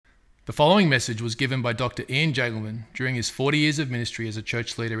The following message was given by Dr. Ian Jagelman during his 40 years of ministry as a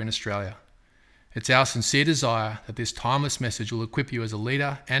church leader in Australia. It's our sincere desire that this timeless message will equip you as a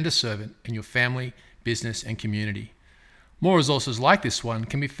leader and a servant in your family, business, and community. More resources like this one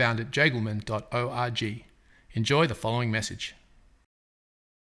can be found at jagelman.org. Enjoy the following message.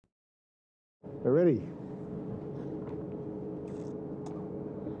 We're ready.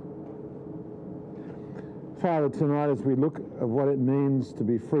 Father, tonight as we look at what it means to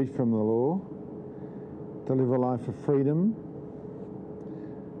be free from the law, to live a life of freedom,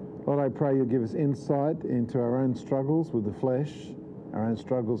 Lord, I pray you'll give us insight into our own struggles with the flesh, our own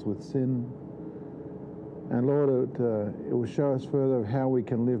struggles with sin, and Lord, it will show us further of how we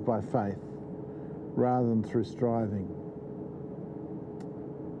can live by faith rather than through striving.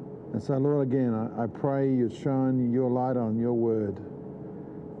 And so, Lord, again, I pray you shine your light on your word.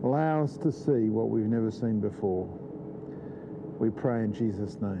 Allow us to see what we've never seen before. We pray in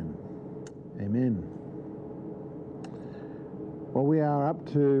Jesus' name. Amen. Well, we are up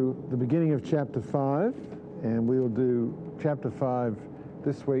to the beginning of chapter 5, and we will do chapter 5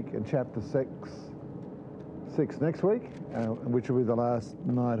 this week and chapter 6 next week, which will be the last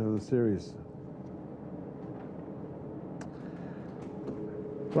night of the series.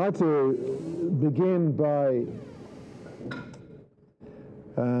 I'd like to begin by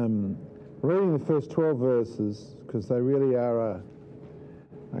reading the first 12 verses, because they really are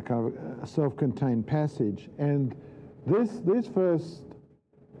a kind of a self-contained passage. And these first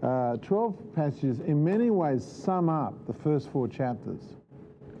 12 passages in many ways sum up the first 4 chapters.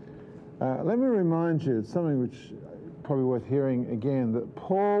 Let me remind you, it's something which is probably worth hearing again, that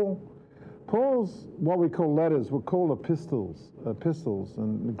Paul's what we call letters were called epistles,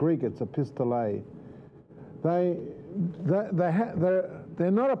 and in Greek it's epistolae. They're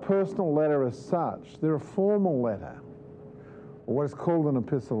not a personal letter as such. They're a formal letter, or what is called an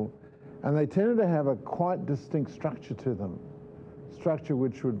epistle, and they tended to have a quite distinct structure to them, structure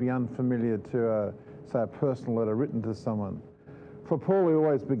which would be unfamiliar to, say, a personal letter written to someone. For Paul, he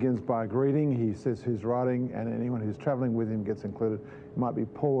always begins by a greeting. He says who's writing, and anyone who's travelling with him gets included. It might be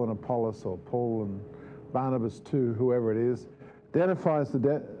Paul and Apollos, or Paul and Barnabas too, whoever it is. Identifies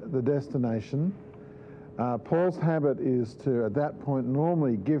the destination. Paul's habit is to, at that point,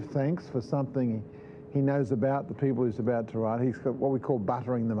 normally give thanks for something he knows about the people he's about to write. He's got what we call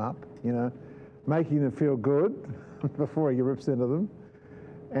buttering them up, making them feel good before he rips into them.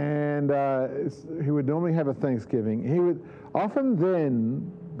 And he would normally have a Thanksgiving. He would often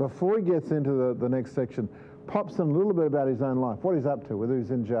then, before he gets into the next section, pops in a little bit about his own life, what he's up to, whether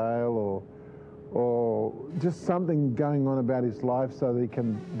he's in jail or just something going on about his life so that he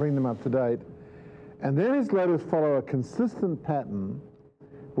can bring them up to date. And then his letters follow a consistent pattern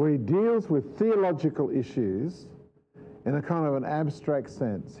where he deals with theological issues in a kind of an abstract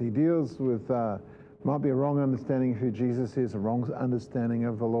sense. He deals with, might be a wrong understanding of who Jesus is, a wrong understanding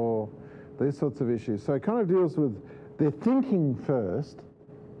of the law, these sorts of issues. So he kind of deals with their thinking first,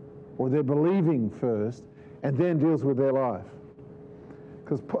 or their believing first, and then deals with their life.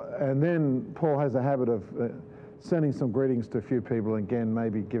 And then Paul has a habit of sending some greetings to a few people, again,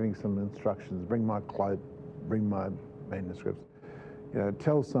 maybe giving some instructions. Bring my cloak, bring my manuscripts.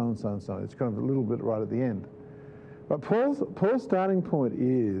 Tell so-and-so and so. It's kind of a little bit right at the end. But Paul's starting point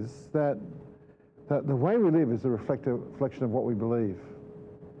is that the way we live is a reflection of what we believe.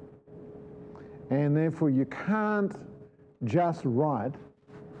 And therefore you can't just write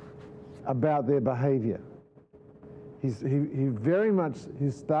about their behaviour. He very much,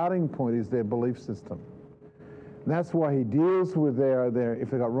 his starting point is their belief system. And that's why he deals with if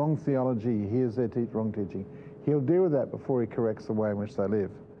they've got wrong theology, he hears their wrong teaching. He'll deal with that before he corrects the way in which they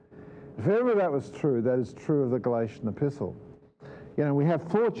live. If ever that was true, that is true of the Galatian epistle. We have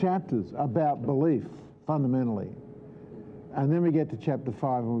 4 chapters about belief, fundamentally. And then we get to chapter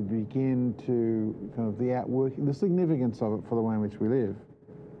 5 and we begin to kind of the outworking, the significance of it for the way in which we live.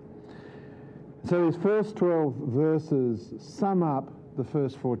 So these first 12 verses sum up the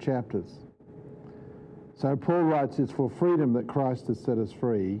first 4 chapters. So Paul writes, it's for freedom that Christ has set us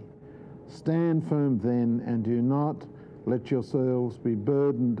free. Stand firm then, and do not let yourselves be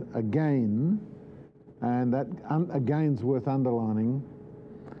burdened again, and that again's worth underlining,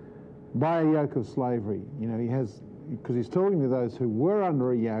 by a yoke of slavery. Because he's talking to those who were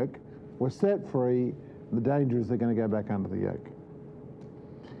under a yoke, were set free, the danger is they're going to go back under the yoke.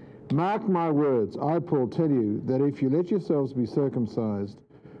 Mark my words, I, Paul, tell you that if you let yourselves be circumcised,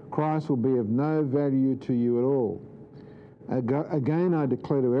 Christ will be of no value to you at all. Again, I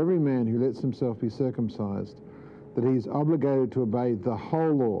declare to every man who lets himself be circumcised that he is obligated to obey the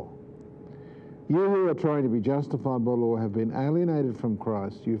whole law. You who are trying to be justified by law have been alienated from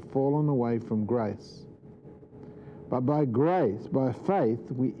Christ. You've fallen away from grace. But by grace, by faith,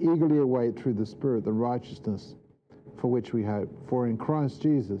 we eagerly await through the Spirit the righteousness for which we hope. For in Christ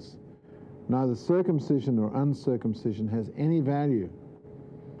Jesus, neither circumcision nor uncircumcision has any value.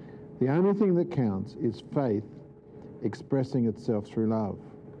 The only thing that counts is faith expressing itself through love.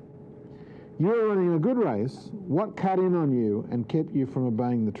 You are running a good race. What cut in on you and kept you from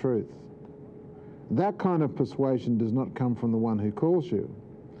obeying the truth? That kind of persuasion does not come from the one who calls you.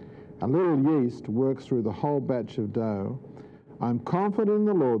 A little yeast works through the whole batch of dough. I'm confident in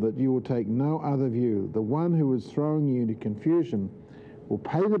the Lord that you will take no other view. The one who is throwing you into confusion will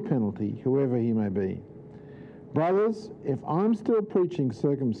pay the penalty, whoever he may be. Brothers, if I'm still preaching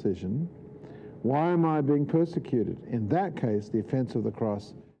circumcision, why am I being persecuted? In that case, the offense of the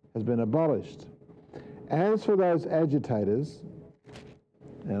cross has been abolished. As for those agitators,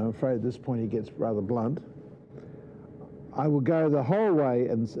 and I'm afraid at this point he gets rather blunt, I will go the whole way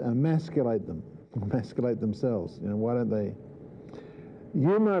and emasculate them, emasculate themselves. Why don't they?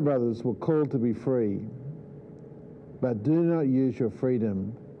 You, my brothers, were called to be free, but do not use your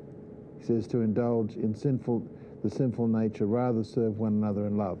freedom, he says, to indulge in the sinful nature. Rather serve one another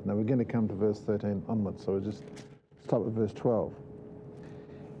in love. Now we're going to come to verse 13 onwards, so we'll just stop at verse 12.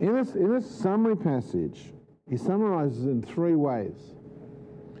 In this summary passage, he summarizes in three ways.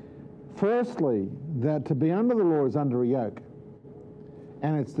 Firstly, that to be under the law is under a yoke,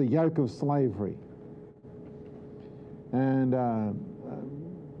 and it's the yoke of slavery. And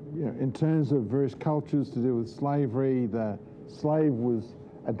in terms of various cultures to do with slavery, the slave was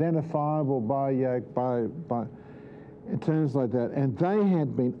identifiable by yoke, by in terms like that, and they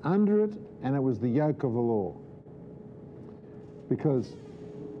had been under it, and it was the yoke of the law, because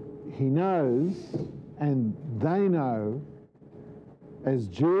he knows, and they know, as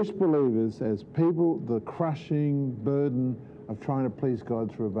Jewish believers, as people, the crushing burden of trying to please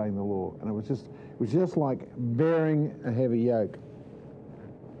God through obeying the law. And it was just like bearing a heavy yoke.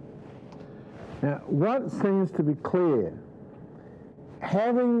 Now, what seems to be clear,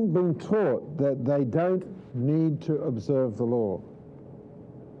 having been taught that they don't need to observe the law,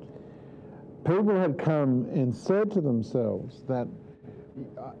 people had come and said to themselves that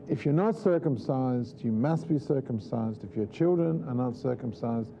if you're not circumcised, you must be circumcised. If your children are not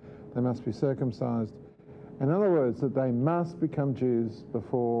circumcised, they must be circumcised. In other words, that they must become Jews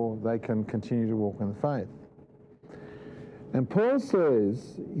before they can continue to walk in the faith. And Paul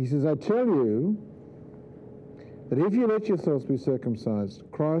says, I tell you that if you let yourselves be circumcised,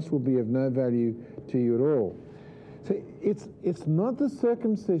 Christ will be of no value to you at all. See, it's not the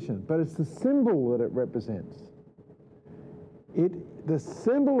circumcision, but it's the symbol that it represents. The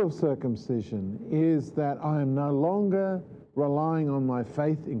symbol of circumcision is that I am no longer relying on my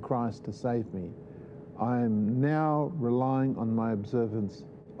faith in Christ to save me. I am now relying on my observance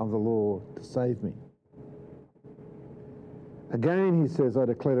of the law to save me. Again, he says, I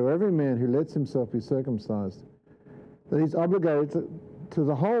declare to every man who lets himself be circumcised that he's obligated to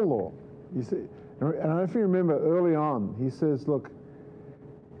the whole law. You see, and if you remember early on, he says, look,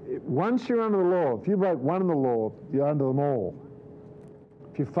 once you're under the law, if you break one of the law, you're under them all.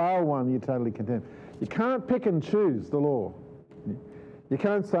 If you fail one, you're totally condemned. You can't pick and choose the law. You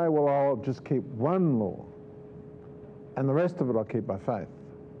can't say, well, I'll just keep one law, and the rest of it I'll keep by faith.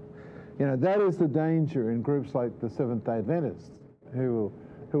 That is the danger in groups like the Seventh-day Adventists, who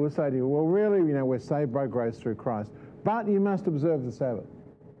will say to you, well, really, we're saved by grace through Christ, but you must observe the Sabbath.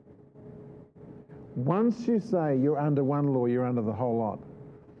 Once you say you're under one law, you're under the whole lot.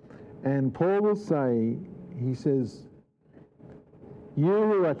 And Paul will say, he says, you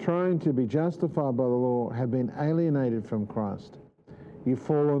who are trying to be justified by the law have been alienated from Christ. You've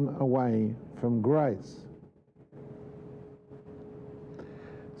fallen away from grace.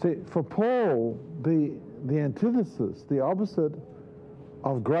 See, for Paul, the antithesis, the opposite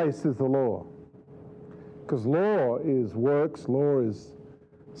of grace is the law. Because law is works, law is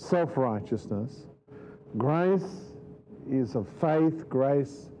self-righteousness. Grace is of faith,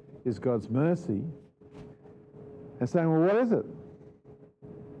 grace is God's mercy. And saying, well, what is it?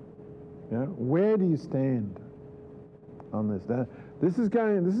 Where do you stand on this? Now, this is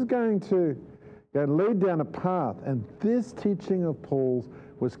going to lead down a path, and this teaching of Paul's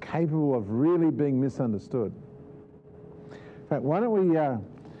was capable of really being misunderstood. In fact, why don't we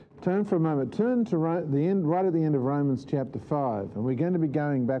turn for a moment, turn to right at the end of Romans chapter 5, and we're going to be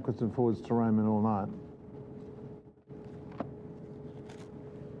going backwards and forwards to Romans all night.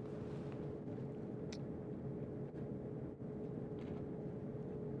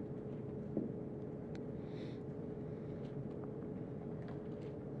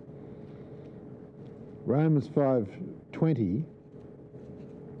 Romans 5:20,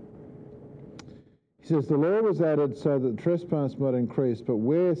 he says, the law was added so that trespass might increase, but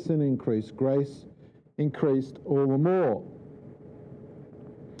where sin increased, grace increased all the more.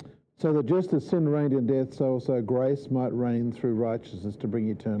 So that just as sin reigned in death, so also grace might reign through righteousness to bring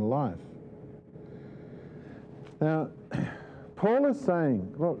eternal life. Now, Paul is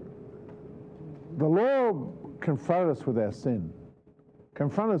saying, look, the law confronted us with our sin,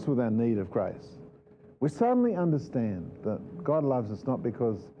 confronted us with our need of grace. We suddenly understand that God loves us not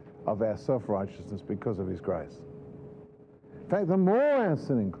because of our self-righteousness, because of his grace. In fact, the more our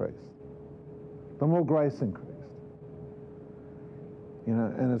sin increased, the more grace increased. You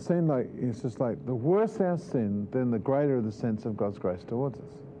know, and it seemed like, it's just like, the worse our sin, then the greater the sense of God's grace towards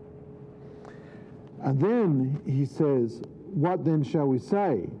us. And then he says, what then shall we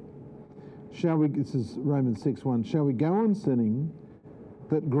say? Shall we, this is Romans 6:1, shall we go on sinning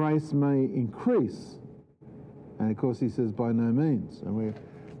that grace may increase? And of course he says, by no means. And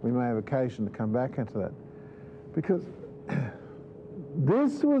we may have occasion to come back into that. Because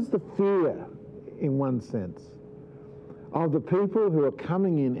this was the fear, in one sense, of the people who are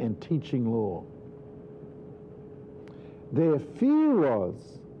coming in and teaching law. Their fear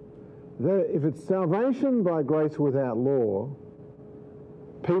was that if it's salvation by grace without law,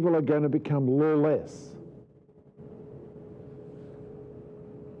 people are going to become lawless.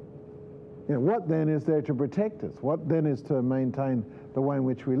 You know, what then is there to protect us? What then is to maintain the way in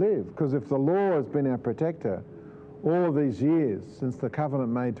which we live? Because if the law has been our protector all of these years since the covenant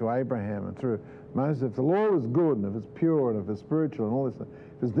made to Abraham and through Moses, if the law is good and if it's pure and if it's spiritual and all this,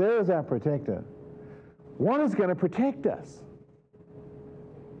 if it's there as our protector, what is going to protect us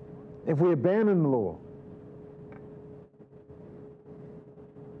if we abandon the law?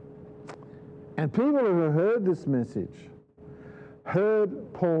 And people who have heard this message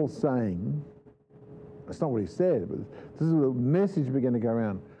heard Paul saying, that's not what he said, but this is the message began to go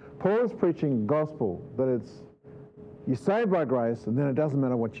around. Paul is preaching gospel, that it's, you're saved by grace and then it doesn't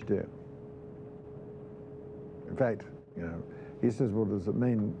matter what you do. In fact, you know, he says, well, does it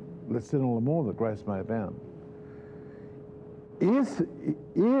mean let's sin all the more that grace may abound? Is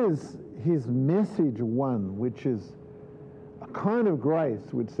his message one which is a kind of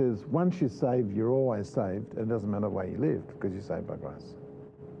grace which says once you're saved, you're always saved, and it doesn't matter the way you lived because you're saved by grace?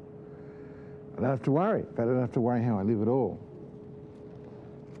 I don't have to worry. In fact, I don't have to worry how I live at all.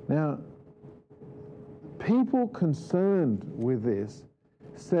 Now, people concerned with this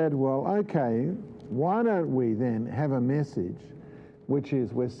said, well, okay, why don't we then have a message which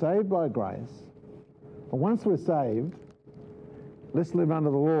is we're saved by grace, but once we're saved, let's live under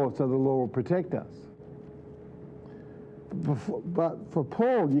the law so the law will protect us. But for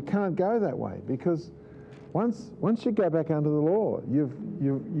Paul, you can't go that way, because once you go back under the law,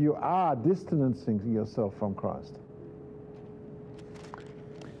 you are distancing yourself from Christ.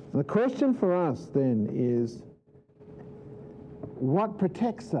 And the question for us then is, what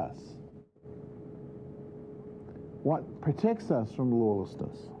protects us? What protects us from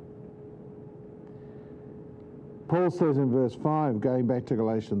lawlessness? Paul says in verse 5, going back to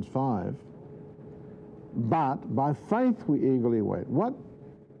Galatians 5, but by faith we eagerly wait.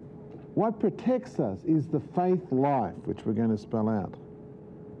 What protects us is the faith life, which we're going to spell out.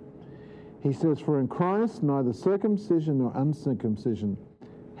 He says, for in Christ neither circumcision nor uncircumcision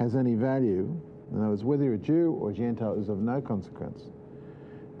has any value. In other words, whether you're a Jew or a Gentile is of no consequence.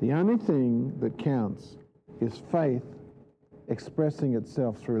 The only thing that counts is faith expressing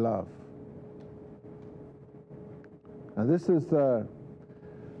itself through love. Now this is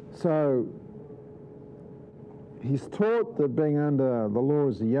so he's taught that being under the law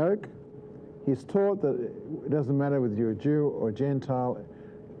is a yoke. He's taught that it doesn't matter whether you're a Jew or a Gentile,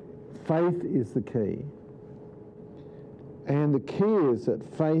 faith is the key. And the key is that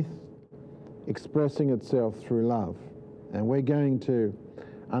faith expressing itself through love. And we're going to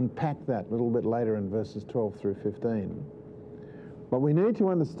unpack that a little bit later in verses 12 through 15. But we need to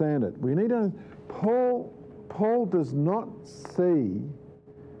understand it. We need to, Paul does not see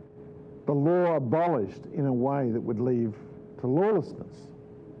the law abolished in a way that would lead to lawlessness,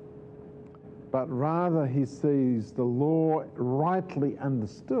 but rather he sees the law rightly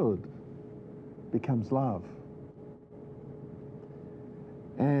understood becomes love.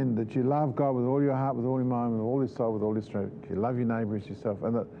 And that you love God with all your heart, with all your mind, with all your soul, with all your strength. You love your neighbour as yourself.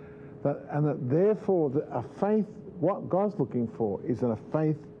 And that therefore a faith, what God's looking for is a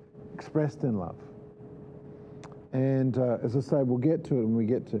faith expressed in love. And as I say, we'll get to it when we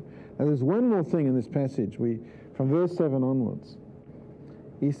get to... Now there's one more thing in this passage. From verse 7 onwards,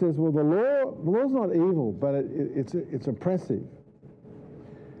 he says, well, the law's not evil, but it's oppressive.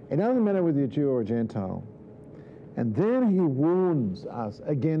 It doesn't matter whether you're Jew or a Gentile. And then he warns us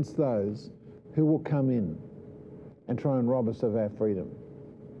against those who will come in and try and rob us of our freedom.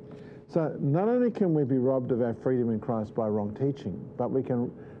 So not only can we be robbed of our freedom in Christ by wrong teaching, but we can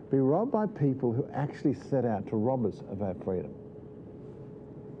be robbed by people who actually set out to rob us of our freedom.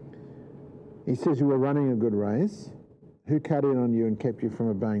 He says you were running a good race. Who cut in on you and kept you from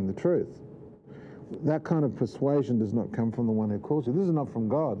obeying the truth? That kind of persuasion does not come from the one who calls you. This is not from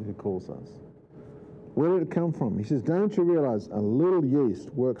God who calls us. Where did it come from? He says, don't you realize a little yeast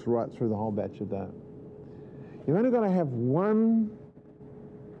works right through the whole batch of dough? You've only got to have one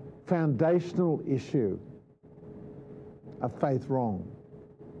foundational issue of faith wrong,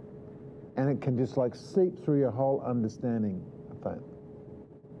 and it can just like seep through your whole understanding of faith.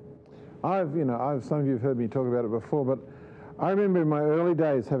 Some of you have heard me talk about it before, but I remember in my early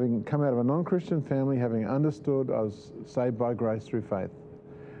days having come out of a non-Christian family, having understood I was saved by grace through faith,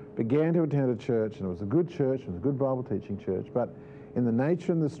 began to attend a church, and it was a good church, it was a good Bible teaching church, but in the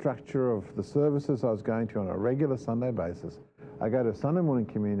nature and the structure of the services I was going to on a regular Sunday basis, I go to Sunday morning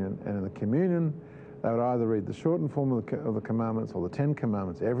communion, and in the communion, they would either read the shortened form of the commandments or the 10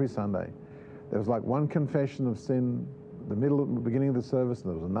 commandments every Sunday. There was like one confession of sin, the beginning of the service, and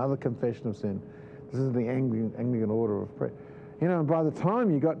there was another confession of sin. This is the Anglican order of prayer. You know, and by the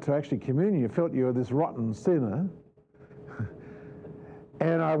time you got to actually communion, you felt you were this rotten sinner.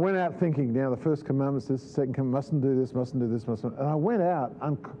 And I went out thinking, now the first commandment's this, the second commandment, mustn't do this, mustn't do this, mustn't. And I went out,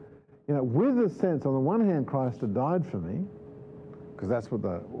 with the sense, on the one hand, Christ had died for me, because that's what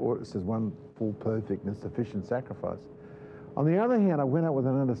the order says, one full, perfect, and sufficient sacrifice. On the other hand, I went out with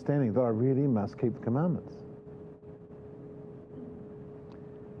an understanding that I really must keep the commandments.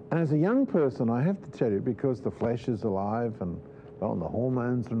 And as a young person, I have to tell you, because the flesh is alive and the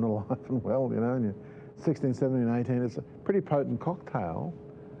hormones are alive and well, and you're 16, 17, 18, it's a pretty potent cocktail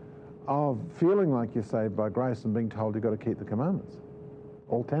of feeling like you're saved by grace and being told you've got to keep the commandments,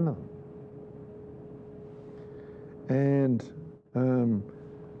 all 10 of them. And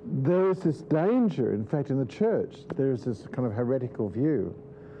there is this danger, in fact, in the church, there is this kind of heretical view.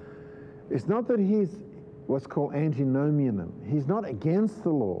 It's not that he's what's called antinomianism. He's not against the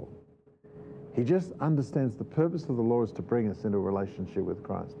law. He just understands the purpose of the law is to bring us into a relationship with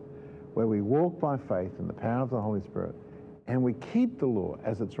Christ, where we walk by faith in the power of the Holy Spirit, and we keep the law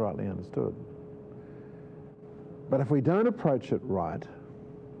as it's rightly understood. But if we don't approach it right,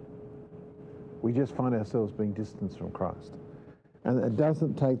 we just find ourselves being distanced from Christ. And it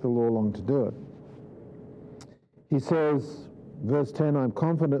doesn't take the law long to do it. He says, verse 10, I'm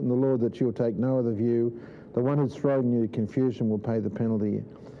confident in the Lord that you'll take no other view. The one who's thrown you to confusion will pay the penalty,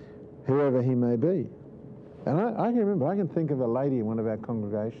 whoever he may be. And I can think of a lady in one of our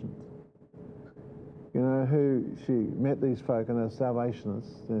congregations, who she met these folk, and they're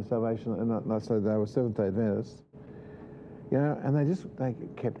Salvationists, not so they were Seventh-day Adventists, and they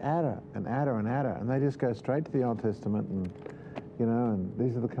kept at her and at her and at her, and they just go straight to the Old Testament and, and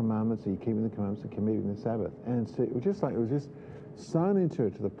these are the commandments, so you're keeping the commandments and keeping the Sabbath. And so it was just sewn into her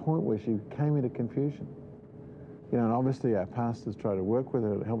to the point where she came into confusion. And obviously our pastors try to work with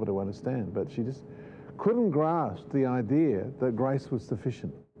her to help her to understand, but she just couldn't grasp the idea that grace was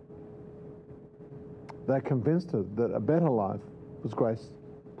sufficient. They convinced her that a better life was grace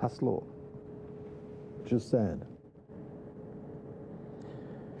plus law. Just sad.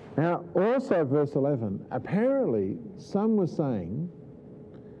 Now, also verse 11, apparently some were saying,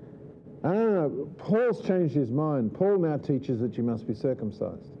 I don't know, Paul's changed his mind. Paul now teaches that you must be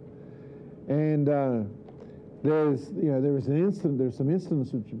circumcised. And there's some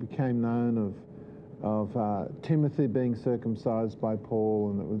incidents which became known of Timothy being circumcised by Paul,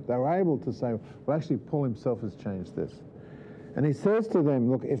 and they were able to say, well, actually, Paul himself has changed this. And he says to them,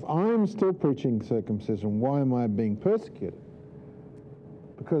 look, if I'm still preaching circumcision, why am I being persecuted?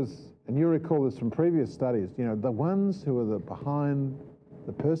 Because, and you recall this from previous studies, the ones who were behind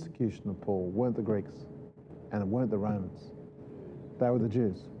the persecution of Paul weren't the Greeks, and it weren't the Romans. They were the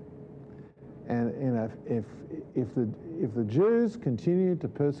Jews. And if the Jews continued to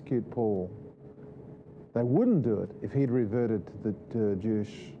persecute Paul, they wouldn't do it if he'd reverted to the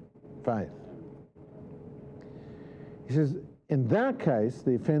Jewish faith. He says, in that case,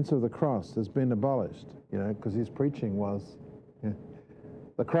 the offence of the cross has been abolished, because his preaching was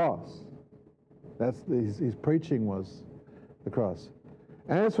the cross. His preaching was the cross.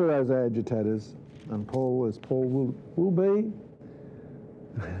 As for those agitators, and Paul, as Paul will be,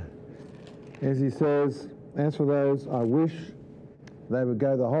 as he says, as for those, I wish they would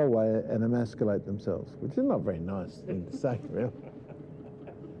go the whole way and emasculate themselves, which is not very nice thing to say, really.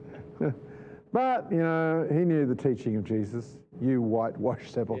 But, he knew the teaching of Jesus. you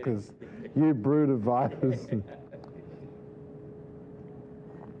whitewashed sepulchres, you brood of vipers.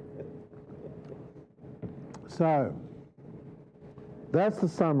 So, that's the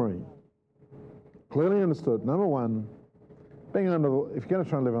summary. Clearly understood. Number one, being under the, if you're going to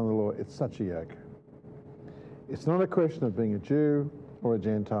try and live under the law, it's such a yoke. It's not a question of being a Jew or a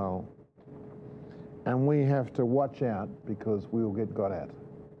Gentile. And we have to watch out because we will get got at.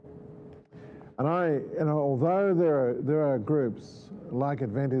 And although there are groups like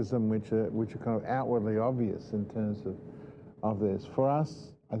Adventism which are kind of outwardly obvious in terms of this, for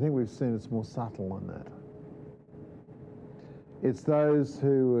us, I think we've seen it's more subtle than that. It's those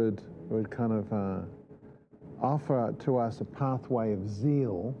who would kind of offer to us a pathway of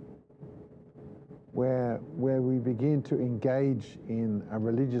zeal where we begin to engage in a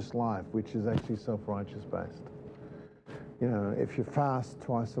religious life which is actually self-righteous based. You know, if you fast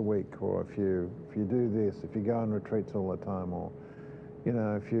twice a week, or if you do this, if you go on retreats all the time, or you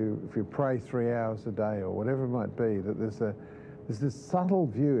know, if you pray 3 hours a day, or whatever it might be, that there's this subtle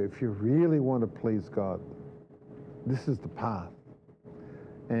view. If you really want to please God, this is the path.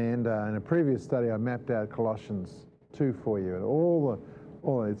 And in a previous study, I mapped out Colossians 2 for you,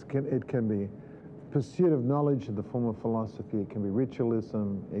 and it can be pursuit of knowledge in the form of philosophy. It can be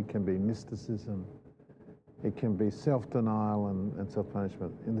ritualism. It can be mysticism. It can be self-denial and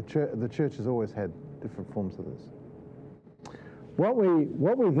self-punishment. In the church has always had different forms of this. What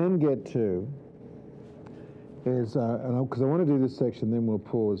we then get to is, because I want to do this section, then we'll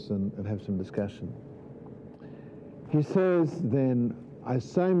pause and have some discussion. He says then, I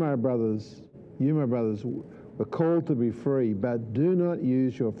say, my brothers, you, my brothers, were called to be free, but do not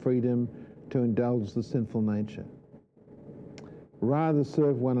use your freedom to indulge the sinful nature. Rather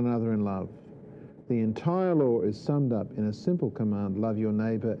serve one another in love. The entire law is summed up in a simple command: love your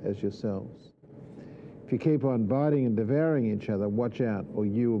neighbour as yourselves. If you keep on biting and devouring each other, watch out, or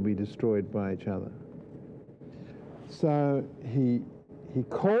you will be destroyed by each other. So he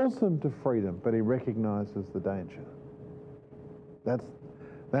calls them to freedom, but he recognises the danger.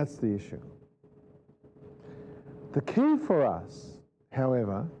 That's the issue. The key for us,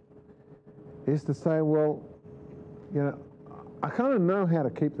 however, is to say, well, you know, I kind of know how to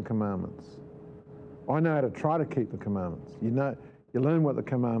keep the commandments. I know how to try to keep the commandments. You learn what the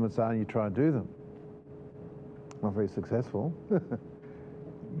commandments are and you try to do them. Not very successful,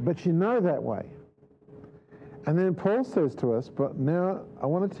 but you know that way. And then Paul says to us, but now I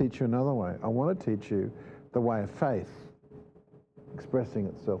want to teach you another way. I want to teach you the way of faith, expressing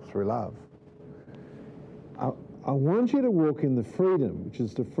itself through love. I want you to walk in the freedom, which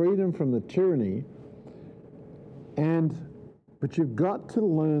is the freedom from the tyranny, but you've got to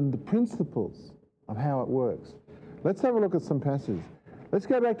learn the principles of how it works. Let's have a look at some passages. Let's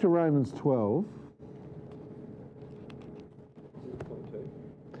go back to Romans 12. Point 2.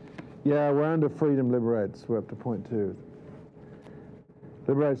 Yeah, we're under freedom liberates. We're up to point 2.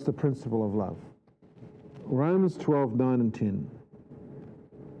 Liberates the principle of love. Romans 12, 9 and 10.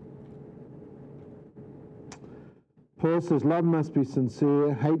 Paul says, love must be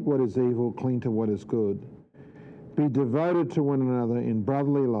sincere, hate what is evil, cling to what is good. Be devoted to one another in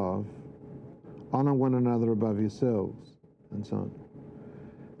brotherly love, honour one another above yourselves, and so on.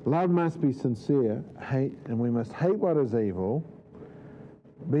 Love must be sincere, and we must hate what is evil,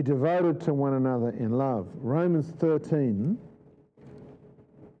 be devoted to one another in love. Romans 13,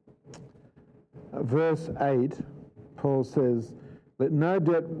 verse 8, Paul says, let no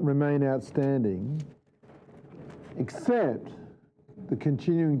debt remain outstanding, except the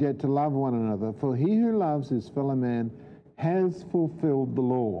continuing debt to love one another, for he who loves his fellow man has fulfilled the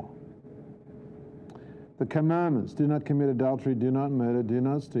law. The commandments: do not commit adultery, do not murder, do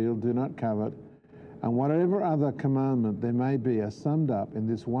not steal, do not covet, and whatever other commandment there may be are summed up in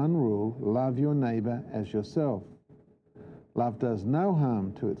this one rule: love your neighbour as yourself. Love does no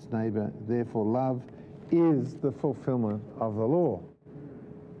harm to its neighbour, therefore love is the fulfilment of the law.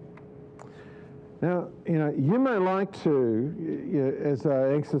 Now, you know, you may like to, as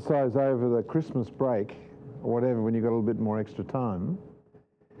I exercise over the Christmas break, or whatever, when you've got a little bit more extra time,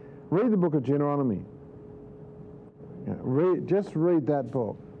 read the book of Deuteronomy. You know, just read that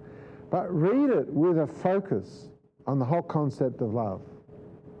book. But read it with a focus on the whole concept of love,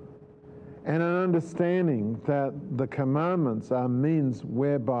 and an understanding that the commandments are means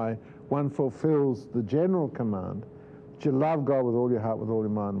whereby one fulfills the general command: you love God with all your heart, with all your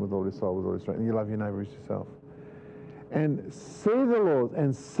mind, with all your soul, with all your strength, and you love your neighbour as yourself. And see the laws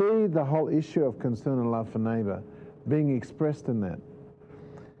and see the whole issue of concern and love for neighbour being expressed in that.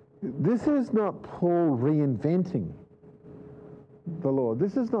 This is not Paul reinventing the law.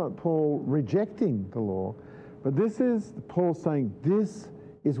 This is not Paul rejecting the law, But this is Paul saying this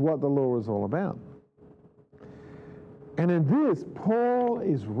is what the law is all about. And in this, Paul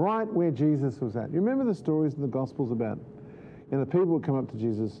is right where Jesus was at. You remember the stories in the Gospels about, the people would come up to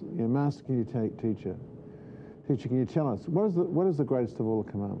Jesus, Master, can you teacher, can you tell us, what is the greatest of all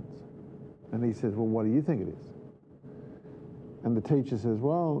the commandments? And he says, well, what do you think it is? And the teacher says,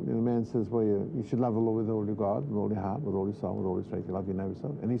 well, the man says, well, you should love the Lord with all your God, with all your heart, with all your soul, with all your strength. You love your neighbor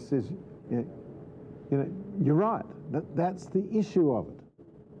yourself. And he says, you're right. That's the issue of it.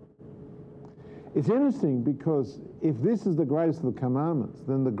 It's interesting because if this is the greatest of the commandments,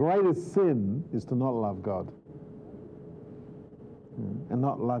 then the greatest sin is to not love God and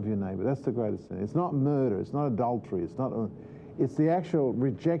not love your neighbor. That's the greatest sin. It's not murder. It's not adultery. It's the actual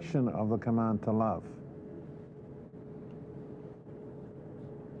rejection of the command to love.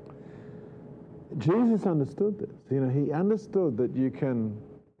 Jesus understood this. He understood that you can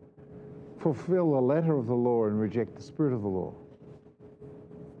fulfill the letter of the law and reject the spirit of the law.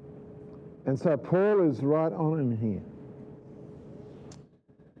 And so Paul is right on in here.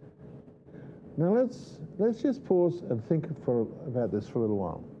 Now let's just pause and think about this for a little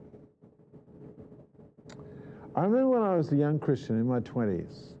while. I remember when I was a young Christian in my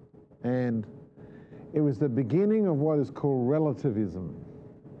 20s, and it was the beginning of what is called relativism.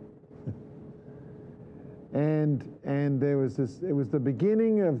 and there was this, it was the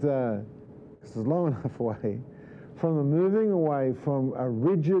beginning of this is long enough away, from the moving away from a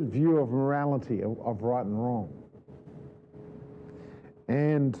rigid view of morality, of right and wrong.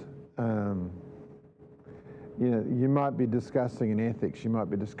 And, you might be discussing in ethics, you might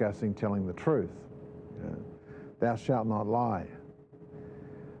be discussing telling the truth. Thou shalt not lie.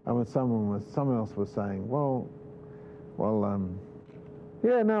 And when someone else was saying,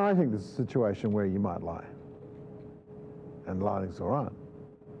 I think there's a situation where you might lie. And lying's all right.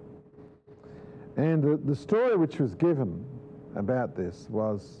 And the story which was given about this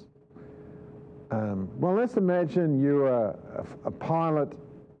was, let's imagine you're a pilot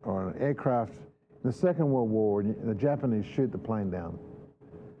or an aircraft in the Second World War, and the Japanese shoot the plane down.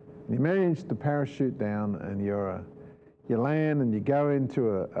 And you manage to parachute down, and you land and you go into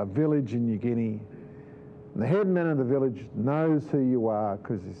a village in New Guinea. And the headman of the village knows who you are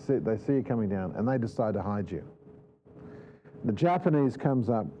because they see you coming down, and they decide to hide you. The Japanese comes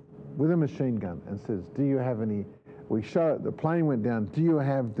up with a machine gun and says, do you have any, we show it, the plane went down, do you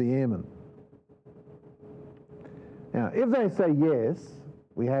have the airman? Now, if they say yes,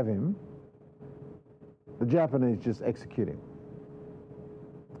 we have him, the Japanese just execute him.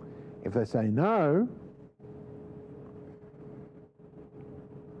 If they say no,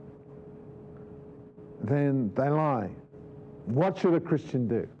 then they lie. What should a Christian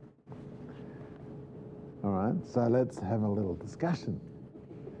do? All right, so let's have a little discussion.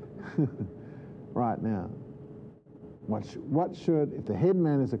 Right now, what should, if the head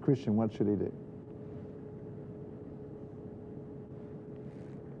man is a Christian, what should he do?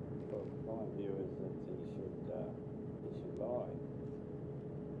 Well, my view is that he should lie.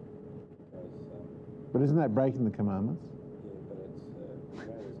 Because, But isn't that breaking the commandments? yeah, but it's the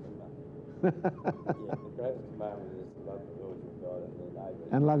greatest commandment. The greatest commandment is to love the Lord your God and their neighbour.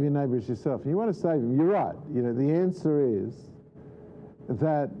 And love your neighbour as yourself. You want to save him. You're right. The answer is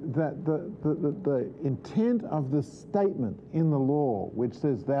that the intent of the statement in the law, which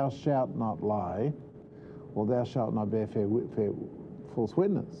says thou shalt not lie, or thou shalt not bear false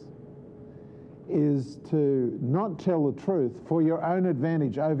witness, is to not tell the truth for your own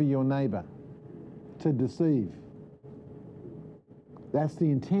advantage over your neighbour, to deceive. That's the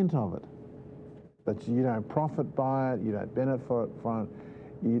intent of it. That you don't profit by it, you don't benefit from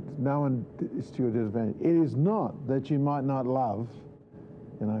it, no one is to your disadvantage. It is not that you might not love,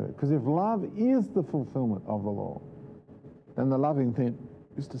 because if love is the fulfillment of the law, then the loving thing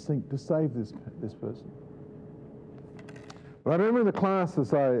is to save this person. But I remember in the class,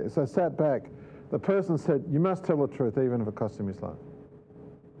 as I sat back, the person said, you must tell the truth even if it costs him his life.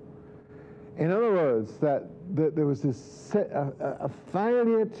 In other words, that there was a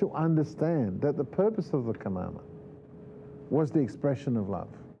failure to understand that the purpose of the commandment was the expression of love.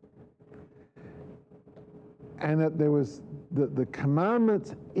 And that there was the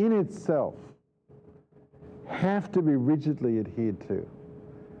commandments in itself have to be rigidly adhered to.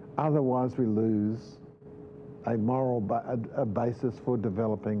 Otherwise we lose a moral a basis for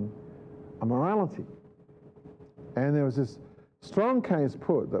developing a morality. And there was this strong case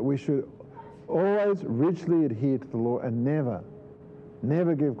put that we should always rigidly adhere to the law and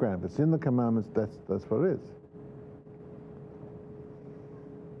never give ground. If it's in the commandments, that's what it is.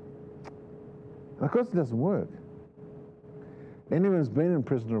 And of course it doesn't work. Anyone who's been in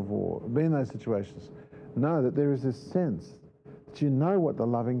prisoner of war, been in those situations, know that there is this sense that you know what the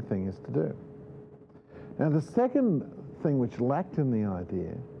loving thing is to do. Now, the second thing which lacked in the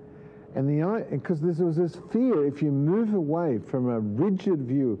idea, because there was this fear, if you move away from a rigid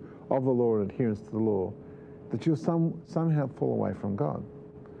view of the law and adherence to the law, that you'll somehow fall away from God.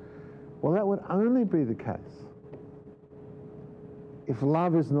 Well, that would only be the case if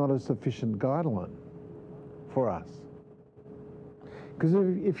love is not a sufficient guideline for us. Because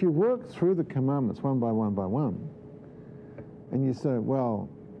if you work through the commandments one by one by one, and you say, well,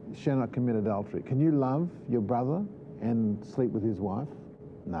 you shall not commit adultery. Can you love your brother and sleep with his wife?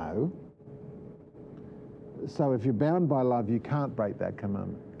 No. So if you're bound by love, you can't break that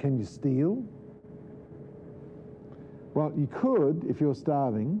commandment. Can you steal? Well, you could if you're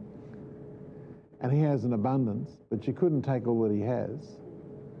starving and he has an abundance, but you couldn't take all that he has.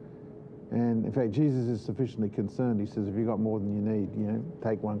 And in fact, Jesus is sufficiently concerned. He says, if you've got more than you need,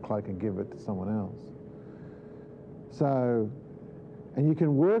 take one cloak and give it to someone else. So, and you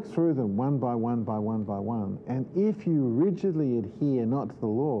can work through them one by one by one by one. And if you rigidly adhere not to the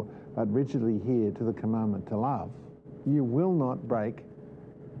law, but rigidly adhere to the commandment to love, you will not break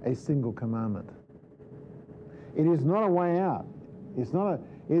a single commandment. It is not a way out. It is not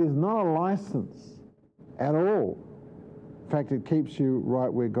a license at all. In fact, it keeps you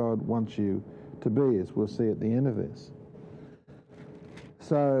right where God wants you to be, as we'll see at the end of this.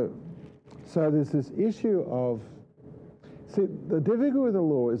 So there's this issue of, see, the difficulty with the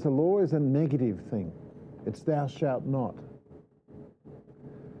law is a negative thing. It's thou shalt not.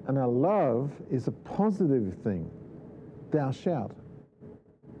 And a love is a positive thing. Thou shalt.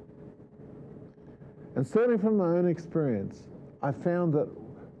 And certainly from my own experience, I found that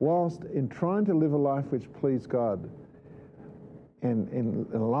whilst in trying to live a life which pleased God, and in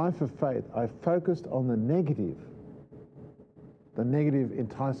a life of faith, I focused on the negative. The negative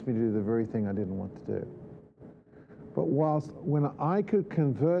enticed me to do the very thing I didn't want to do. But when I could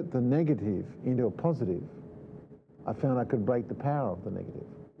convert the negative into a positive, I found I could break the power of the negative.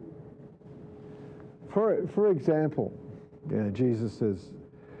 For example, Jesus says,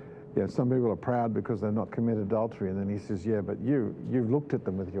 some people are proud because they've not committed adultery, and then he says, but you've looked at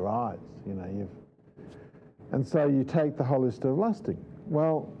them with your eyes, and so you take the whole list of lusting.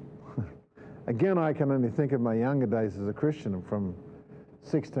 Well, again, I can only think of my younger days as a Christian from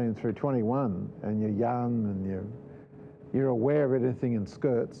 16 through 21, and you're young and you're aware of anything in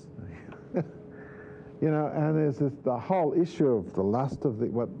skirts, and there's the whole issue of the lust of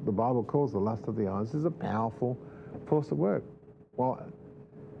what the Bible calls the lust of the eyes is a powerful force at work. Well,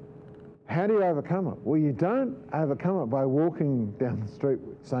 how do you overcome it? Well, you don't overcome it by walking down the street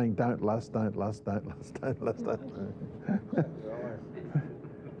saying, don't lust, don't lust, don't lust, don't lust.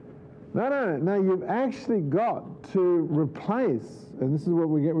 No, you've actually got to replace, and this is what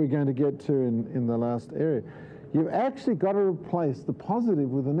we're going to get to in the last area, you've actually got to replace the positive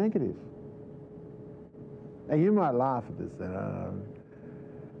with the negative. Now, you might laugh at this,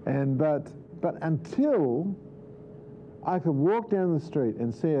 but until I could walk down the street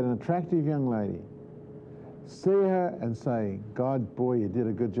and see an attractive young lady, see her and say, God, boy, you did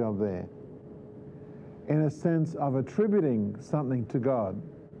a good job there, in a sense of attributing something to God.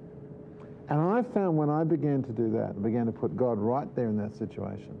 And I found when I began to do that and began to put God right there in that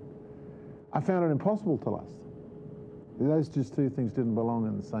situation, I found it impossible to lust. Those just two things didn't belong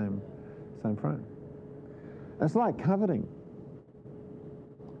in the same frame. It's like coveting.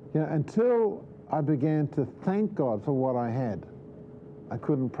 Until I began to thank God for what I had, I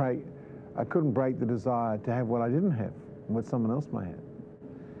couldn't break the desire to have what I didn't have, and what someone else may have.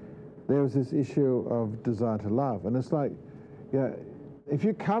 There was this issue of desire to love, and it's like, if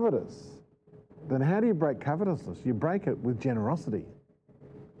you're covetous, then how do you break covetousness? You break it with generosity.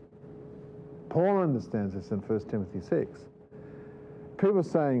 Paul understands this in 1 Timothy 6. People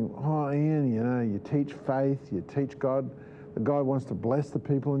saying, oh, Ian, you teach faith, you teach God. God wants to bless the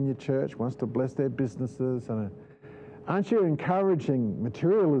people in your church, wants to bless their businesses. And aren't you encouraging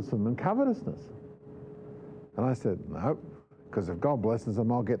materialism and covetousness? And I said, no, because if God blesses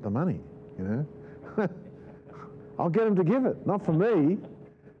them, I'll get the money, I'll get him to give it, not for me.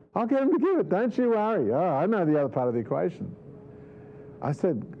 I'll get him to give it, don't you worry. Oh, I know the other part of the equation. I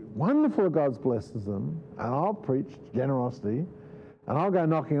said, wonderful if God blesses them, and I'll preach generosity, and I'll go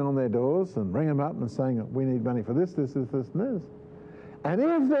knocking on their doors and ring them up and saying, we need money for this, this, this, this, and this. And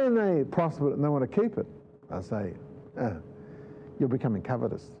if then they prosper it and they want to keep it, I say, you're becoming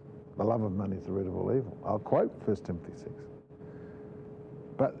covetous. The love of money is the root of all evil. I'll quote 1 Timothy 6.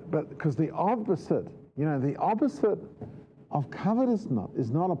 But because the opposite of covetousness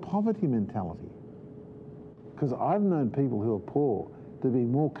is not a poverty mentality. Because I've known people who are poor to be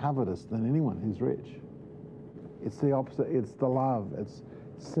more covetous than anyone who's rich. It's the opposite. It's the love. It's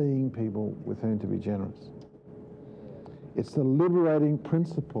seeing people with whom to be generous. It's the liberating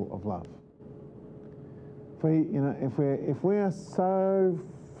principle of love. If we are so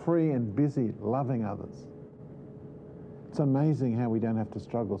free and busy loving others, it's amazing how we don't have to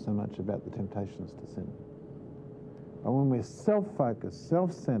struggle so much about the temptations to sin. But when we're self-focused,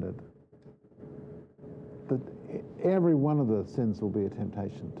 self-centered, that every one of the sins will be a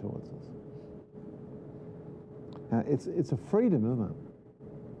temptation towards us. Now, it's a freedom, isn't it?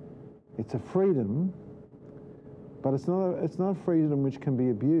 It's a freedom, but it's not a freedom which can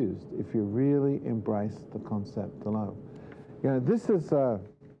be abused if you really embrace the concept of love. You know, this is. I'll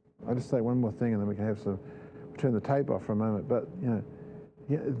just say one more thing, and then we can have some. Turn the tape off for a moment. But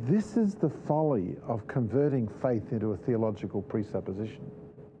this is the folly of converting faith into a theological presupposition.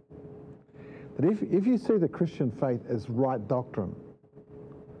 That if you see the Christian faith as right doctrine,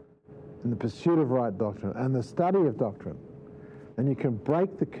 and the pursuit of right doctrine, and the study of doctrine, then you can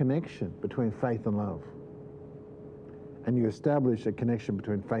break the connection between faith and love. And you establish a connection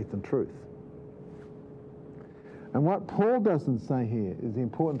between faith and truth. And what Paul doesn't say here is the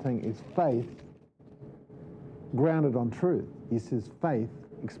important thing is faith grounded on truth. He says faith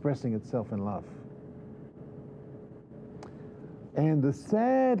expressing itself in love. And the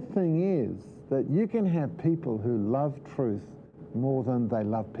sad thing is that you can have people who love truth more than they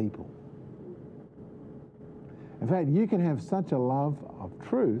love people. In fact, you can have such a love of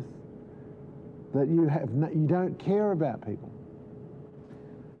truth that you don't care about people.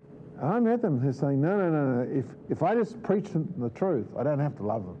 And I met them who saying, no. If I just preach the truth, I don't have to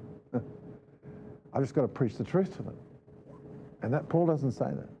love them. I've just got to preach the truth to them. And that Paul doesn't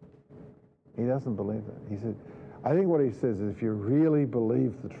say that. He doesn't believe that. He said, I think what he says is if you really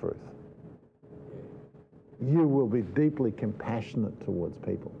believe the truth, you will be deeply compassionate towards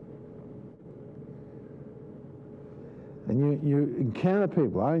people. And you encounter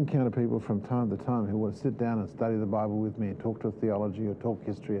people, I encounter people from time to time who want to sit down and study the Bible with me and talk to theology or talk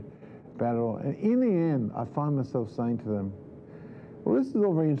history about it all. And in the end, I find myself saying to them, well, this is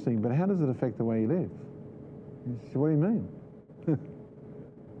all very interesting, but how does it affect the way you live? He said, what do you mean?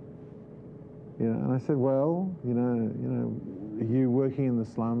 And I said, well, are you working in the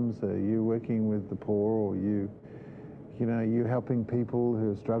slums? Are you working with the poor? Or are you helping people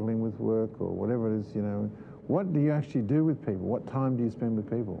who are struggling with work or whatever it is, What do you actually do with people? What time do you spend with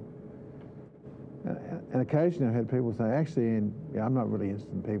people? And occasionally I've had people say, actually, I'm not really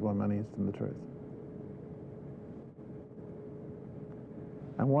interested in people, I'm only interested in the truth.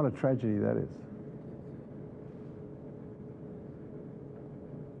 And what a tragedy that is.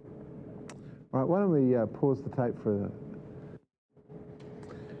 All right, why don't we pause the tape for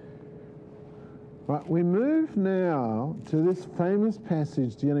Right, we move now to this famous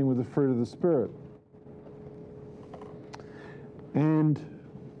passage dealing with the fruit of the Spirit. And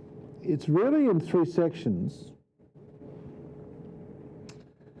it's really in three sections,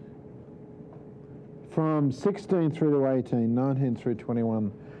 from 16 through to 18, 19 through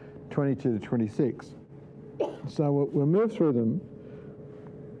 21, 22 to 26. So we'll move through them.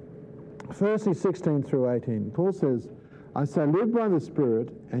 Firstly, 16 through 18. Paul says, I say, live by the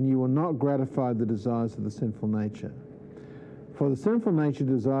Spirit, and you will not gratify the desires of the sinful nature. For the sinful nature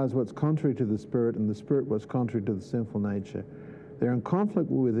desires what's contrary to the Spirit, and the Spirit what's contrary to the sinful nature. They're in conflict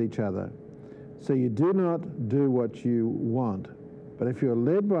with each other, so you do not do what you want. But if you're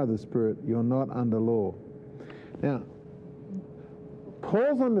led by the Spirit, you're not under law. Now,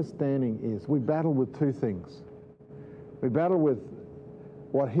 Paul's understanding is we battle with two things. We battle with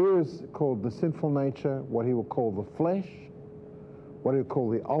what here is called the sinful nature, what he will call the flesh, what he'll call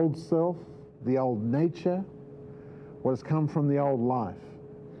the old self, the old nature, what has come from the old life.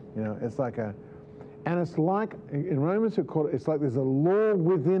 It's like and it's like, in Romans it's like there's a law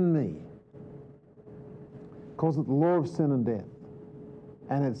within me. It calls it the law of sin and death.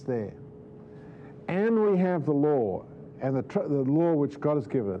 And it's there. And we have the law, and the law which God has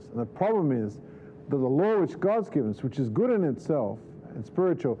given us. And the problem is that the law which God's given us, which is good in itself and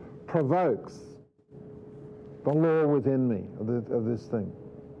spiritual, provokes the law within me of this thing.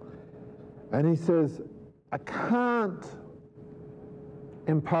 And he says, I can't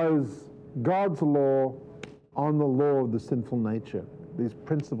impose God's law on the law of the sinful nature, these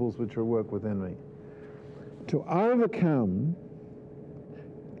principles which are at work within me. To overcome,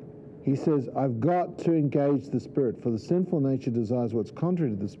 he says, I've got to engage the Spirit, for the sinful nature desires what's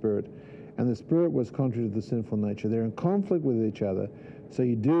contrary to the Spirit, and the Spirit what's contrary to the sinful nature. They're in conflict with each other, so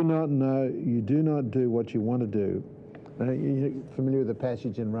you do not do what you want to do. Now, you're familiar with the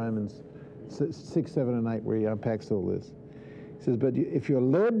passage in Romans 6, 7, and 8 where he unpacks all this. He says, but if you're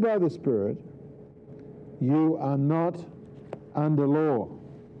led by the Spirit, You are not under law.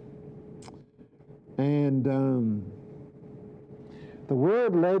 And the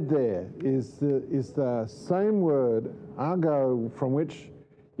word led there is the same word, argo, from which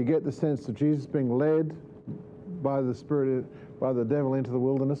you get the sense of Jesus being led by the Spirit, by the devil into the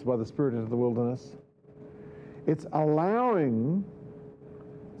wilderness, by the Spirit into the wilderness. It's allowing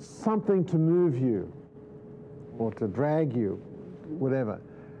something to move you or to drag you, whatever.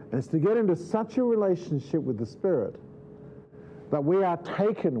 And it's to get into such a relationship with the Spirit that we are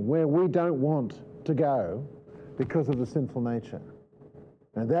taken where we don't want to go because of the sinful nature.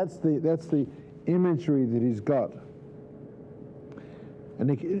 And that's the imagery that he's got. And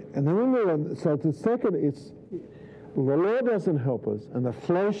remember, so the second, it's the law doesn't help us and the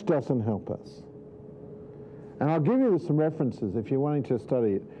flesh doesn't help us. And I'll give you some references if you're wanting to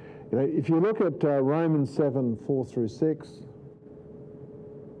study it. You know, if you look at Romans 7, 4 through 6.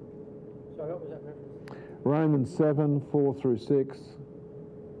 Sorry, what was that reference? Romans 7, 4 through 6.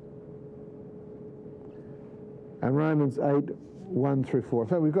 And Romans 8, 1 through 4. In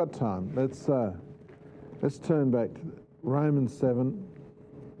fact, we've got time. Let's turn back to Romans 7.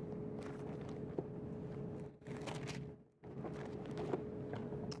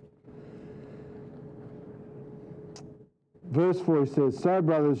 Verse 4, he says, "So,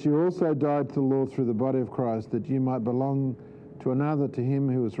 brothers, you also died to the law through the body of Christ, that you might belong to another, to him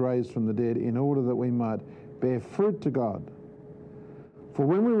who was raised from the dead, in order that we might bear fruit to God. For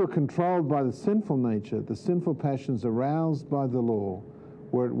when we were controlled by the sinful nature, the sinful passions aroused by the law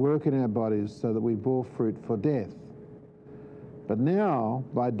were at work in our bodies, so that we bore fruit for death. But now,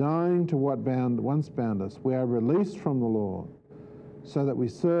 by dying to what once bound us, we are released from the law, so that we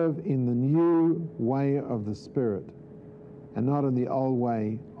serve in the new way of the Spirit, and not in the old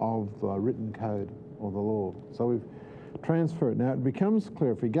way of the written code or the law." So we've transferred. Now it becomes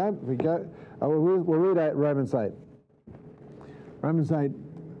clear. If we go, we'll read Romans 8. Romans 8,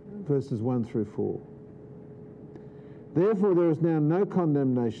 verses 1 through 4. "Therefore there is now no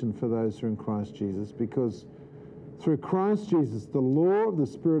condemnation for those who are in Christ Jesus, because through Christ Jesus the law of the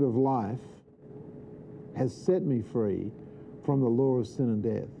Spirit of life has set me free from the law of sin and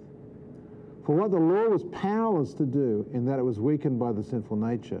death. For what the law was powerless to do, in that it was weakened by the sinful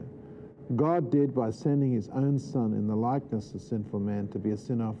nature, God did by sending his own Son in the likeness of sinful man to be a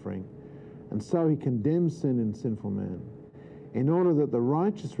sin offering. And so he condemned sin in sinful man, in order that the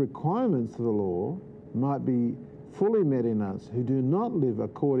righteous requirements of the law might be fully met in us, who do not live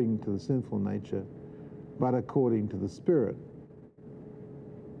according to the sinful nature, but according to the Spirit.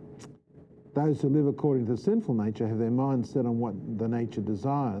 Those who live according to the sinful nature have their mind set on what the nature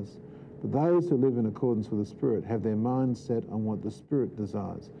desires, but those who live in accordance with the Spirit have their mind set on what the Spirit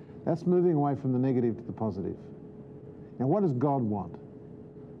desires." That's moving away from the negative to the positive. Now, what does God want?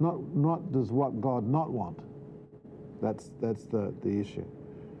 Not does what God not want. That's the issue.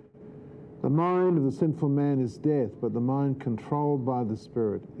 "The mind of the sinful man is death, but the mind controlled by the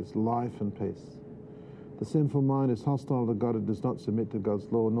Spirit is life and peace. The sinful mind is hostile to God. It does not submit to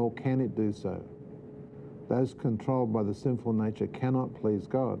God's law, nor can it do so. Those controlled by the sinful nature cannot please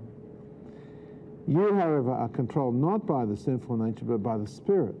God. You, however, are controlled not by the sinful nature, but by the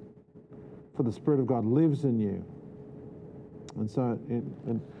Spirit. For the Spirit of God lives in you." And so it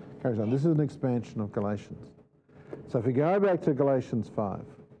carries on. This is an expansion of Galatians. So if we go back to Galatians 5.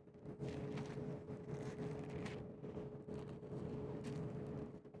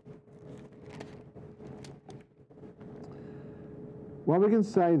 What we can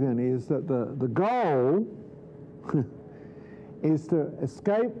say then is that the goal is to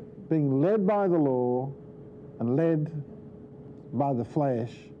escape being led by the law and led by the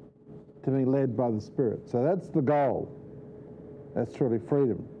flesh to be led by the Spirit. So that's the goal. That's truly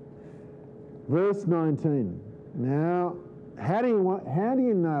freedom. Verse 19. Now, how do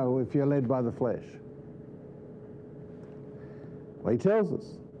you know if you're led by the flesh? Well, he tells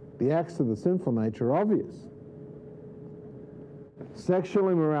us the acts of the sinful nature are obvious. Sexual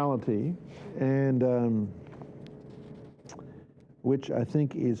immorality, and which I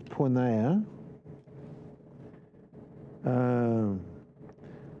think is porneia,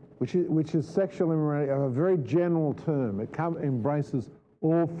 which is sexual immorality, a very general term. It embraces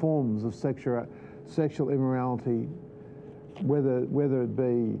all forms of sexual immorality, whether it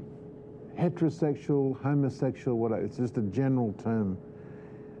be heterosexual, homosexual, whatever. It's just a general term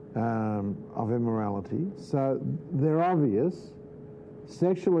of immorality. So they're obvious.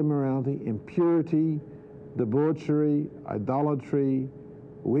 Sexual immorality, impurity, debauchery, idolatry,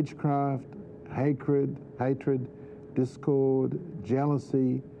 witchcraft, hatred, discord,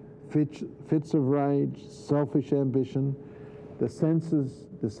 jealousy, fits of rage, selfish ambition,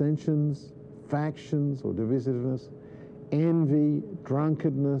 dissensions, factions or divisiveness, envy,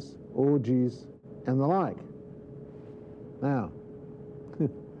 drunkenness, orgies, and the like. Now,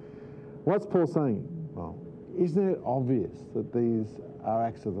 what's Paul saying? Well, isn't it obvious that these are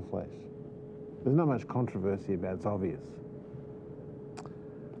acts of the flesh? There's not much controversy about it, it's obvious.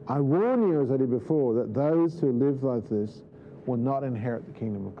 I warn you, as I did before, that those who live like this will not inherit the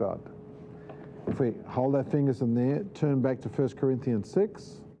kingdom of God. If we hold our fingers in there, turn back to 1 Corinthians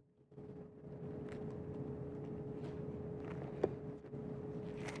 6.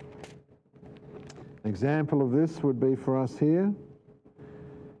 An example of this would be for us here.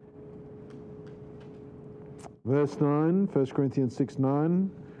 Verse 9, 1 Corinthians 6:9.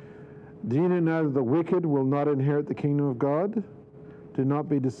 Do you not know that the wicked will not inherit the kingdom of God? Do not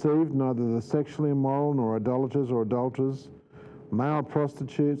be deceived, neither the sexually immoral, nor idolaters or adulterers, male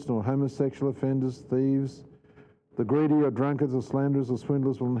prostitutes, nor homosexual offenders, thieves, the greedy or drunkards or slanderers or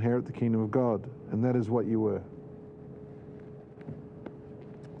swindlers will inherit the kingdom of God. And that is what you were.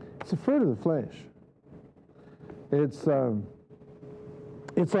 It's a fruit of the flesh. It's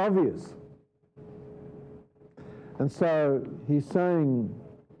obvious. And so he's saying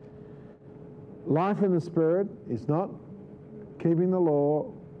life in the Spirit is not keeping the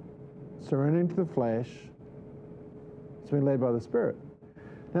law, surrendering to the flesh. It's being led by the Spirit.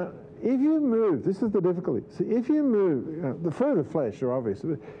 Now, if you move, this is the difficulty. So if you move, the fruit of the flesh are obvious,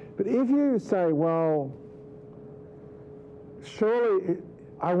 but if you say, well, surely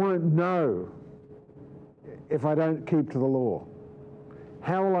I won't know if I don't keep to the law.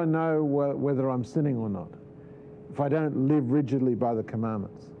 How will I know whether I'm sinning or not if I don't live rigidly by the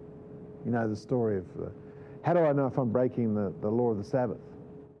commandments? You know the story of how do I know if I'm breaking the law of the Sabbath?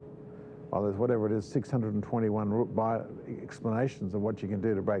 Well, there's whatever it is, 621 explanations of what you can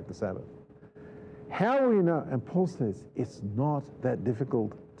do to break the Sabbath. How will you know? And Paul says it's not that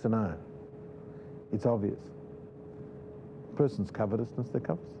difficult to know. It's obvious. A person's covetousness, they're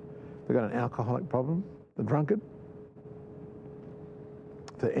covetous. They've got an alcoholic problem, the drunkard.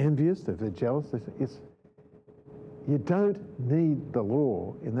 If they're envious, if they're jealous, you don't need the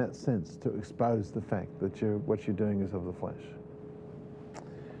law in that sense to expose the fact that what you're doing is of the flesh.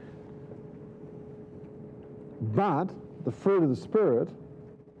 But the fruit of the Spirit,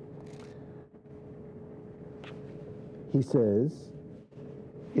 he says,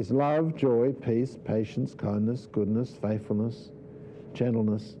 is love, joy, peace, patience, kindness, goodness, faithfulness,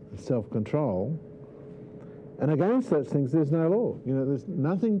 gentleness, and self-control. And against such things, there's no law. You know, there's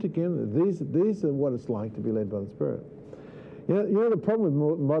nothing to give. These are what it's like to be led by the Spirit. You know the problem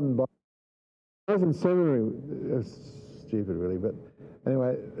with modern Bible. I was in seminary. It's stupid, really, but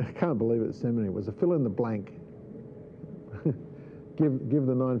anyway, I can't believe it. Seminary was a fill in the blank. give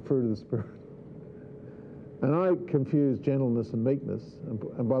the 9 fruit of the Spirit. And I confused gentleness and meekness.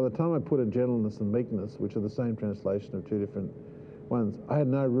 And by the time I put in gentleness and meekness, which are the same translation of 2 different ones, I had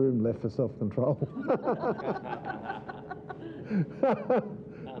no room left for self-control.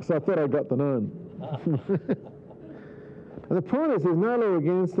 So I thought I got the 9. And the point is, there's no law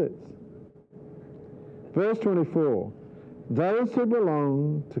against it. Verse 24, those who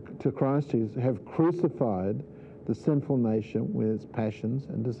belong to Christ Jesus have crucified the sinful nation with its passions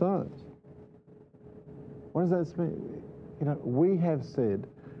and desires. What does that mean? You know, we have said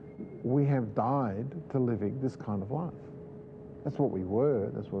we have died to living this kind of life. That's what we were.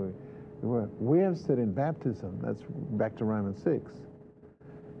 That's what we were. We have said in baptism, that's back to Romans 6,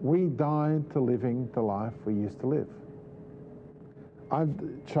 we died to living the life we used to live. I've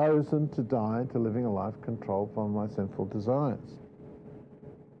chosen to die to living a life controlled by my sinful desires.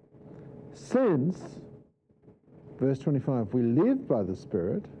 Since, verse 25, we live by the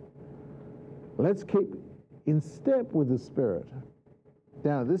Spirit, let's keep in step with the Spirit.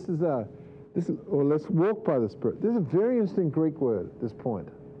 Now, or let's walk by the Spirit. This is a very interesting Greek word at this point.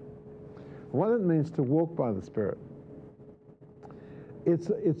 What it means to walk by the Spirit.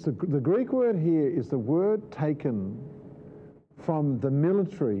 The Greek word here is the word taken from the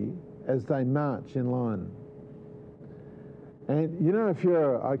military as they march in line. And you know, if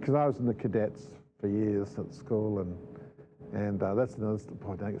you're, because I was in the cadets for years at school, and that's another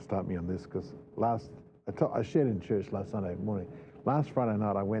point. Don't start me on this, because I shared in church last Sunday morning. Last Friday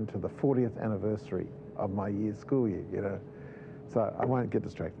night, I went to the 40th anniversary of my school year, you know, so I won't get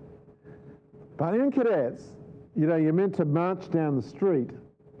distracted. But in cadets, you know, you're meant to march down the street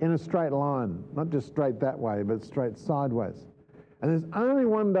in a straight line, not just straight that way, but straight sideways. And there's only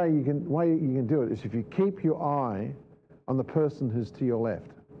one way you can do it is if you keep your eye on the person who's to your left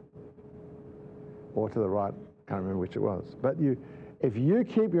or to the right. Can't remember which it was. But if you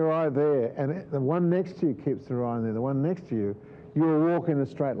keep your eye there, and the one next to you keeps their eye there, the one next to you, you will walk in a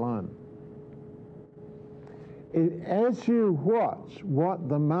straight line. As you watch what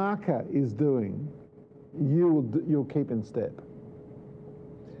the marker is doing, you'll keep in step.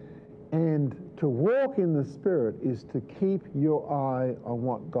 And to walk in the Spirit is to keep your eye on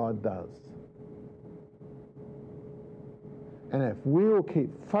what God does. And if we will keep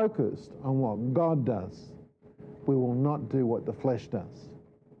focused on what God does, we will not do what the flesh does.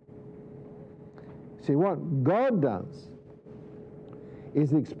 See, what God does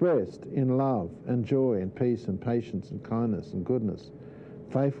is expressed in love and joy and peace and patience and kindness and goodness,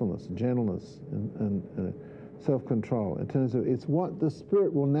 faithfulness and gentleness and self-control. In terms of, it's what the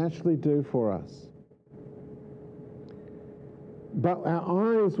Spirit will naturally do for us. But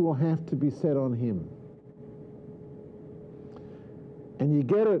our eyes will have to be set on Him. And you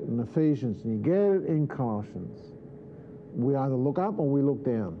get it in Ephesians and you get it in Colossians. We either look up or we look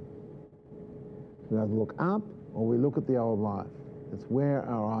down. We either look up or we look at the old life. It's where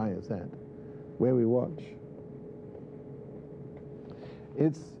our eye is at, where we watch.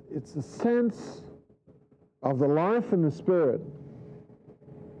 It's a sense of the life in the Spirit.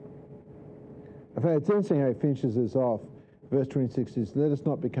 In fact, it's interesting how he finishes this off. Verse 26 is, let us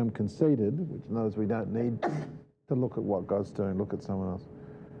not become conceited, which knows we don't need to look at what God's doing, look at someone else,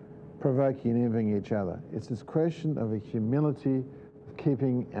 provoking and envying each other. It's this question of a humility of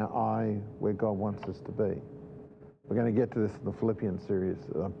keeping our eye where God wants us to be. We're going to get to this in the Philippians series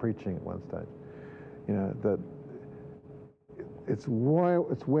that I'm preaching at one stage. You know, that it's where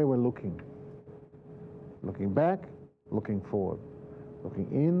we're looking. Looking back, looking forward. Looking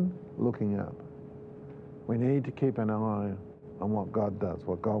in, looking up. We need to keep an eye on what God does,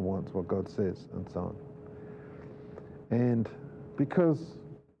 what God wants, what God says, and so on. And because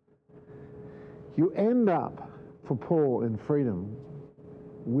you end up, for Paul, in freedom,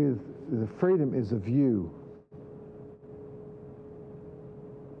 with the freedom is a view.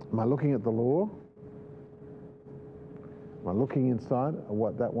 Am I looking at the law? Am I looking inside at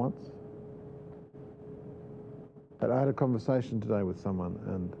what that wants? But I had a conversation today with someone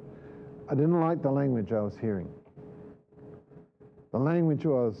and I didn't like the language I was hearing. The language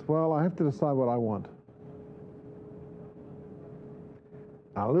was, well, I have to decide what I want.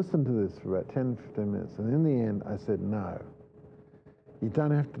 I listened to this for about 10, 15 minutes and in the end I said, no. You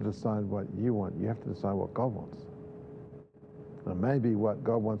don't have to decide what you want, you have to decide what God wants. And maybe what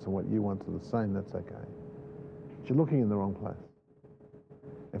God wants and what you want are the same, that's okay. But you're looking in the wrong place.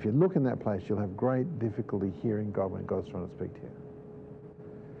 If you look in that place, you'll have great difficulty hearing God when God's trying to speak to you.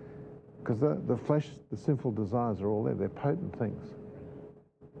 Because the flesh, the sinful desires are all there. They're potent things.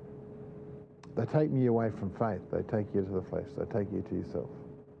 They take me away from faith. They take you to the flesh. They take you to yourself.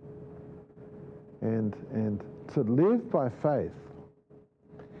 And to live by faith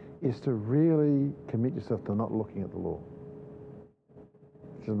is to really commit yourself to not looking at the law.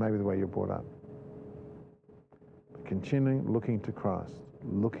 Which is maybe the way you're brought up. But continuing looking to Christ,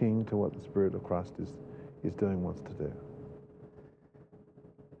 looking to what the Spirit of Christ is doing, wants to do.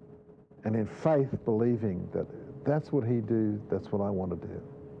 And in faith, believing that that's what He do, that's what I want to do.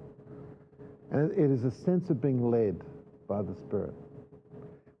 And it is a sense of being led by the Spirit,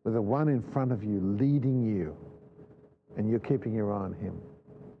 with the one in front of you leading you, and you're keeping your eye on Him.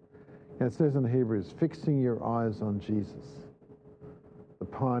 And it says in Hebrews, fixing your eyes on Jesus, the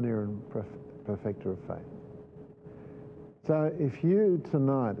pioneer and perfecter of faith. So if you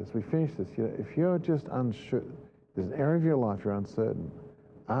tonight, as we finish this, if you're just unsure, there's an area of your life you're uncertain,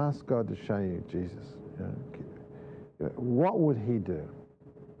 ask God to show you Jesus. What would He do?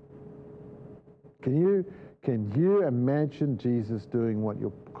 Can you imagine Jesus doing what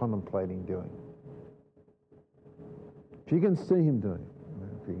you're contemplating doing? If you can see Him doing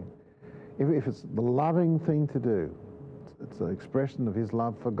it, if it's the loving thing to do, it's an expression of His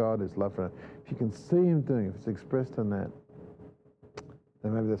love for God, His love for us. If you can see Him doing it, if it's expressed in that,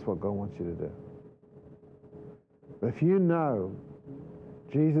 then maybe that's what God wants you to do. But if you know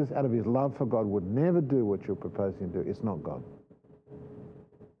Jesus, out of His love for God, would never do what you're proposing to do, it's not God.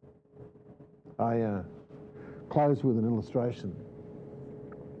 I close with an illustration.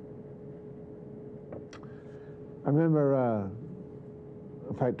 I remember,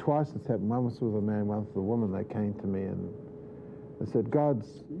 in fact, twice it's happened. Once with a man, once with a woman. They came to me and they said, God's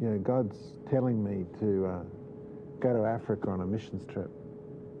telling me to go to Africa on a missions trip.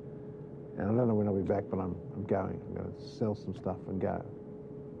 And I don't know when I'll be back, but I'm going. I'm going to sell some stuff and go.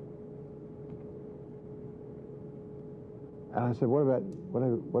 And I said, what about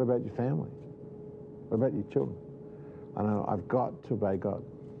your family? What about your children? I know, I've got to obey God.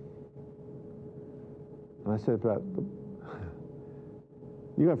 And I said,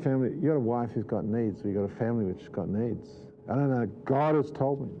 you got family, you got a wife who's got needs, or you got a family which has got needs. I don't know, God has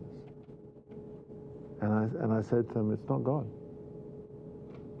told me this. And I said to them, it's not God.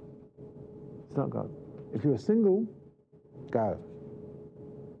 It's not God. If you're single, go.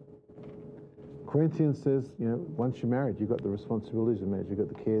 Corinthians says, once you're married, you've got the responsibilities of marriage, you've got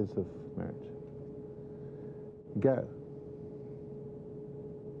the cares of marriage. Go.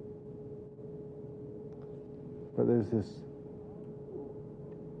 But there's this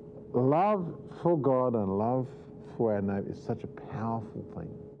love for God and love for our neighbour is such a powerful thing.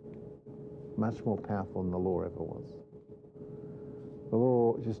 Much more powerful than the law ever was. The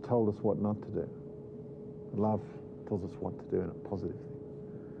law just told us what not to do. Love tells us what to do in a positive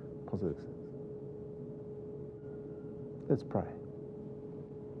sense. Let's pray.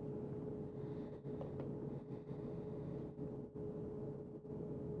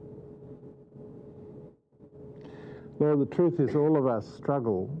 Lord, the truth is all of us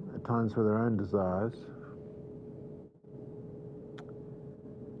struggle at times with our own desires.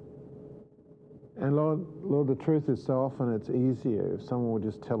 And Lord, the truth is so often it's easier if someone would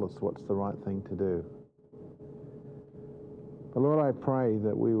just tell us what's the right thing to do. But Lord, I pray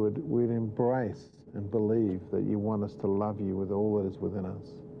that we'd embrace and believe that you want us to love you with all that is within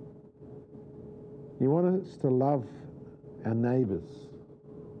us. You want us to love our neighbours.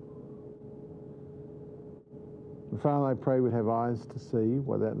 And Father, I pray we'd have eyes to see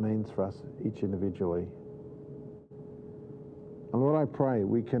what that means for us each individually. And Lord, I pray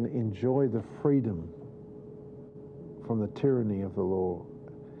we can enjoy the freedom from the tyranny of the law.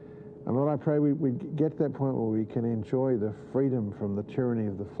 And Lord, I pray we get to that point where we can enjoy the freedom from the tyranny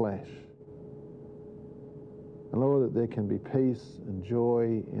of the flesh. And Lord, that there can be peace and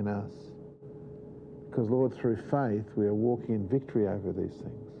joy in us. Because Lord, through faith, we are walking in victory over these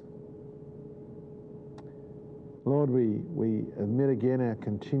things. Lord, we admit again our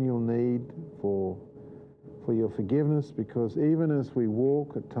continual need for your forgiveness, because even as we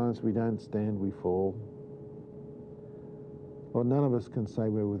walk, at times we don't stand, we fall. Lord, none of us can say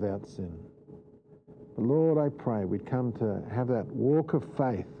we're without sin. But Lord, I pray we'd come to have that walk of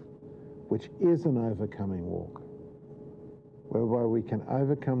faith, which is an overcoming walk, whereby we can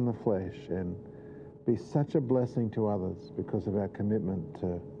overcome the flesh and be such a blessing to others because of our commitment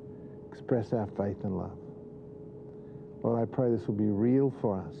to express our faith and love. Lord, I pray this will be real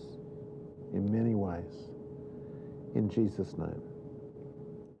for us in many ways. In Jesus' name.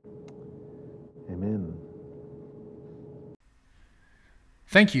 Amen.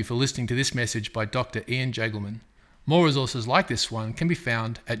 Thank you for listening to this message by Dr. Ian Jagelman. More resources like this one can be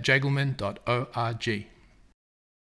found at jagelman.org.